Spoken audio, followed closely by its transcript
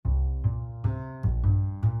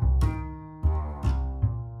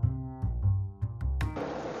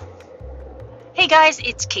Hey guys,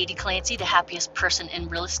 it's Katie Clancy, the happiest person in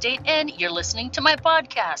real estate, and you're listening to my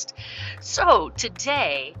podcast. So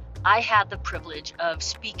today I had the privilege of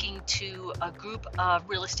speaking to a group of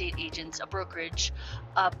real estate agents, a brokerage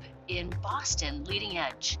up in Boston, Leading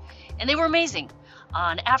Edge, and they were amazing.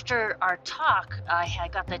 And after our talk, I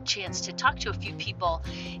had got the chance to talk to a few people,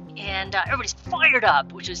 and everybody's fired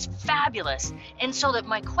up, which is fabulous. And so that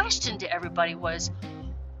my question to everybody was,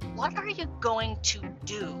 what are you going to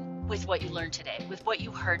do with what you learned today, with what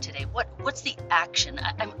you heard today? What's the action?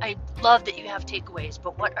 I love that you have takeaways,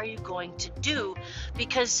 but what are you going to do?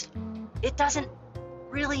 Because it doesn't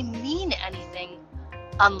really mean anything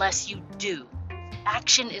unless you do.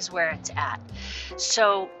 Action is where it's at.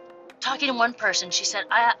 So talking to one person, she said,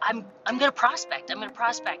 I'm going to prospect. I'm going to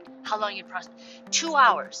prospect. How long you prospect? 2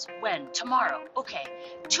 hours. When? Tomorrow. Okay.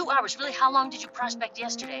 2 hours. Really? How long did you prospect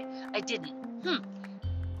yesterday? I didn't.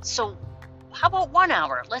 So how about 1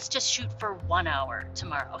 hour? Let's just shoot for 1 hour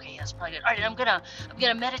tomorrow. Okay, that's probably good. All right, I'm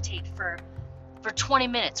gonna meditate for 20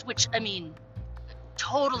 minutes, which I mean,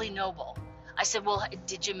 totally noble. I said, well,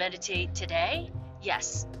 did you meditate today?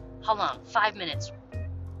 Yes. How long? 5 minutes.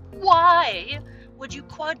 Why would you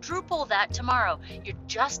quadruple that tomorrow? You're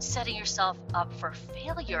just setting yourself up for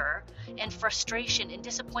failure and frustration and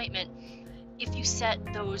disappointment if you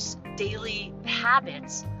set those daily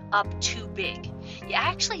habits up too big. You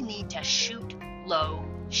actually need to shoot low,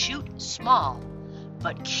 shoot small,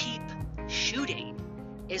 but keep shooting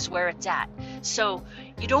is where it's at. So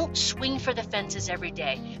you don't swing for the fences every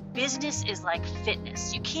day. Business is like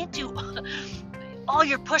fitness. You can't do all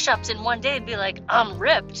your push-ups in one day and be like, I'm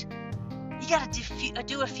ripped. You got to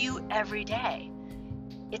do a few every day.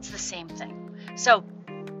 It's the same thing. So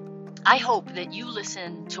I hope that you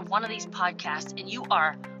listen to one of these podcasts and you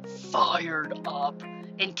are fired up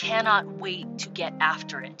and cannot wait to get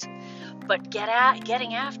after it. But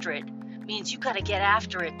getting after it means you got to get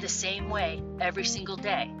after it the same way every single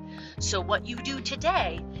day. So what you do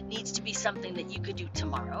today needs to be something that you could do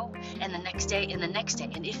tomorrow and the next day and the next day.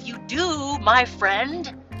 And if you do, my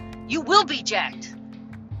friend, you will be jacked.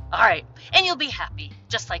 All right. And you'll be happy,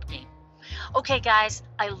 just like me. Okay, guys,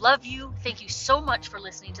 I love you. Thank you so much for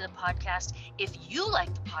listening to the podcast. If you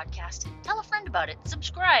like the podcast, tell a friend about it.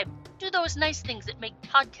 Subscribe. Do those nice things that make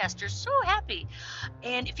podcasters so happy.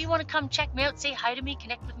 And if you want to come check me out, say hi to me,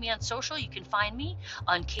 connect with me on social, you can find me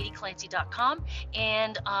on katieclancy.com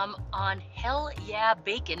and on Hell Yeah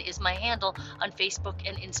Bacon is my handle on Facebook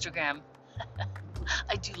and Instagram.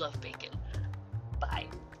 I do love bacon. Bye.